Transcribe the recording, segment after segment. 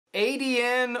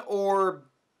ADN or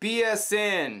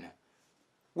BSN?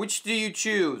 Which do you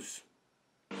choose?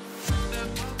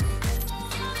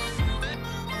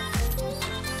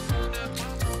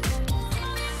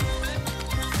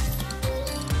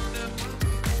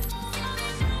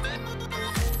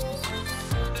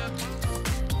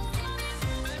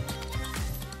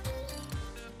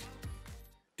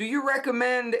 Do you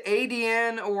recommend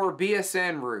ADN or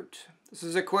BSN route? This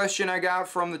is a question I got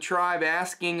from the tribe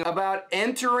asking about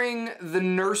entering the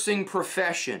nursing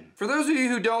profession. For those of you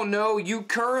who don't know, you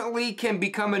currently can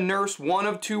become a nurse one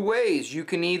of two ways. You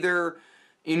can either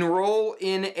enroll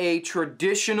in a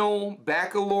traditional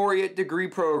baccalaureate degree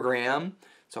program.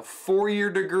 It's a 4-year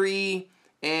degree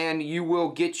and you will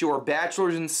get your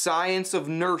bachelor's in science of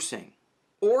nursing.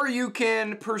 Or you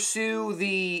can pursue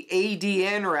the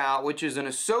ADN route, which is an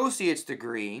associate's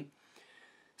degree,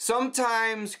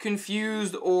 sometimes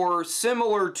confused or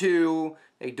similar to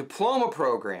a diploma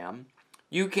program.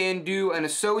 You can do an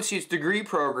associate's degree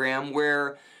program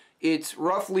where it's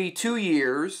roughly 2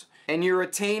 years and you're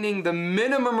attaining the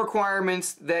minimum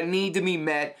requirements that need to be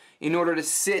met in order to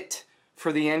sit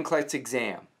for the NCLEX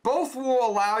exam. Both will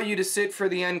allow you to sit for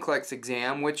the NCLEX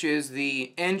exam, which is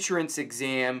the entrance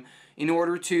exam in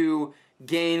order to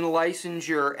gain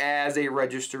licensure as a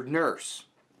registered nurse.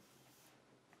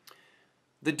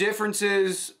 The difference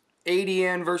is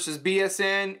ADN versus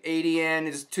BSN. ADN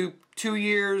is two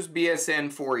years,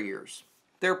 BSN 4 years.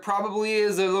 There probably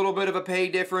is a little bit of a pay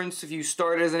difference if you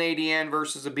start as an ADN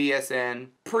versus a BSN.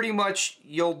 Pretty much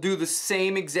you'll do the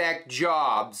same exact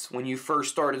jobs when you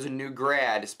first start as a new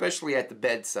grad, especially at the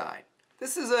bedside.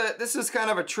 This is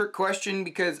kind of a trick question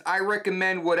because I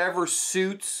recommend whatever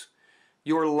suits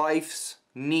your life's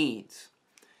needs.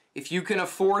 If you can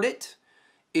afford it,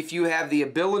 if you have the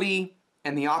ability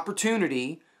and the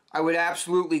opportunity, I would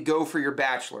absolutely go for your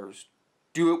bachelor's.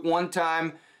 Do it one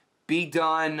time, be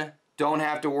done, don't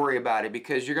have to worry about it,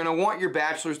 because you're going to want your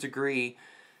bachelor's degree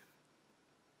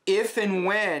if and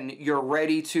when you're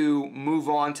ready to move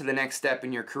on to the next step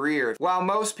in your career. While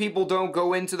most people don't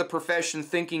go into the profession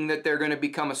thinking that they're going to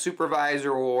become a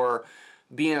supervisor or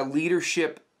be in a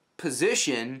leadership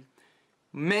position,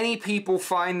 many people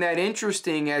find that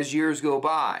interesting as years go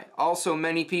by. Also,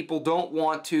 many people don't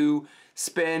want to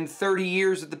spend 30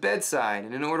 years at the bedside,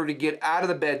 and in order to get out of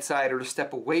the bedside or to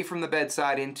step away from the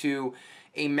bedside into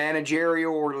a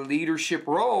managerial or leadership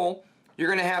role, you're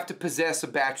going to have to possess a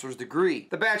bachelor's degree.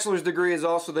 The bachelor's degree is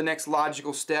also the next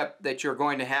logical step that you're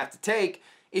going to have to take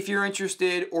if you're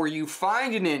interested or you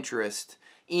find an interest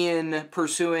in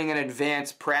pursuing an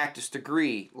advanced practice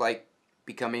degree, like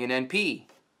becoming an NP.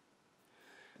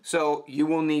 So you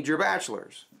will need your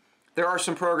bachelor's. There are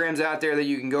some programs out there that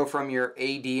you can go from your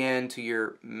ADN to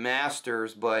your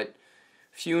master's, but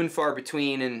few and far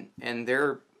between, and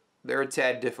they're a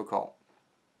tad difficult.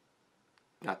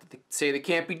 Not that they say they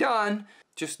can't be done,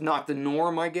 just not the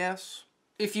norm, I guess.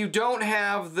 If you don't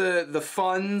have the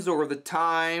funds or the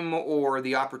time or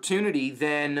the opportunity,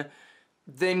 then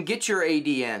get your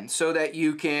ADN so that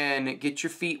you can get your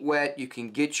feet wet, you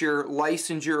can get your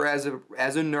licensure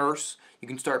as a nurse, you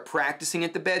can start practicing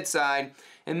at the bedside,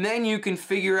 and then you can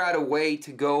figure out a way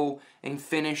to go and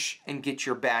finish and get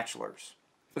your bachelor's.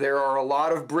 There are a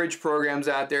lot of bridge programs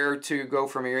out there to go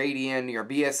from your ADN to your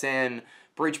BSN,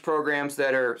 bridge programs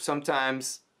that are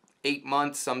sometimes 8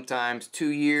 months, sometimes 2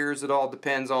 years. It all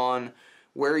depends on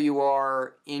where you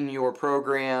are in your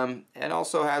program, and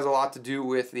also has a lot to do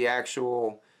with the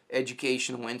actual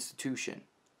educational institution.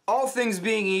 All things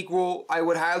being equal, I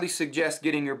would highly suggest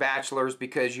getting your bachelor's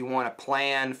because you want to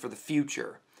plan for the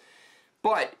future.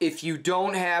 But if you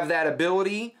don't have that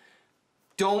ability,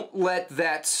 don't let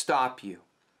that stop you.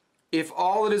 If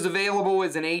all that is available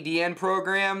is an ADN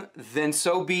program, then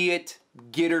so be it.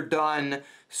 Get her done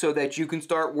so that you can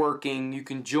start working, you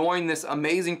can join this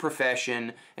amazing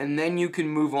profession, and then you can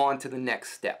move on to the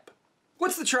next step.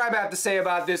 What's the tribe have to say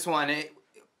about this one?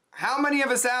 How many of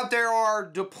us out there are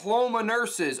diploma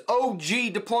nurses,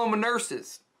 OG diploma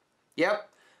nurses? Yep,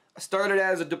 I started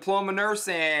as a diploma nurse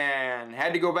and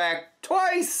had to go back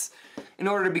twice in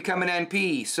order to become an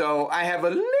NP. So I have a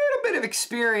little bit of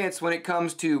experience when it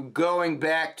comes to going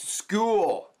back to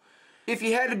school. If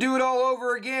you had to do it all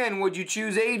over again, would you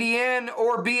choose ADN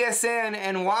or BSN,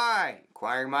 and why?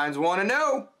 Inquiring minds want to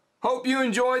know. Hope you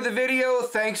enjoyed the video.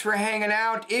 Thanks for hanging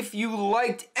out. If you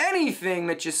liked anything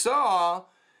that you saw,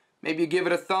 maybe give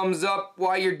it a thumbs up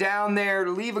while you're down there.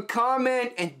 Leave a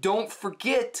comment, and don't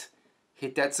forget,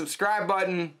 hit that subscribe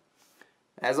button.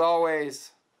 As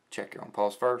always, check your own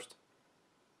pulse first.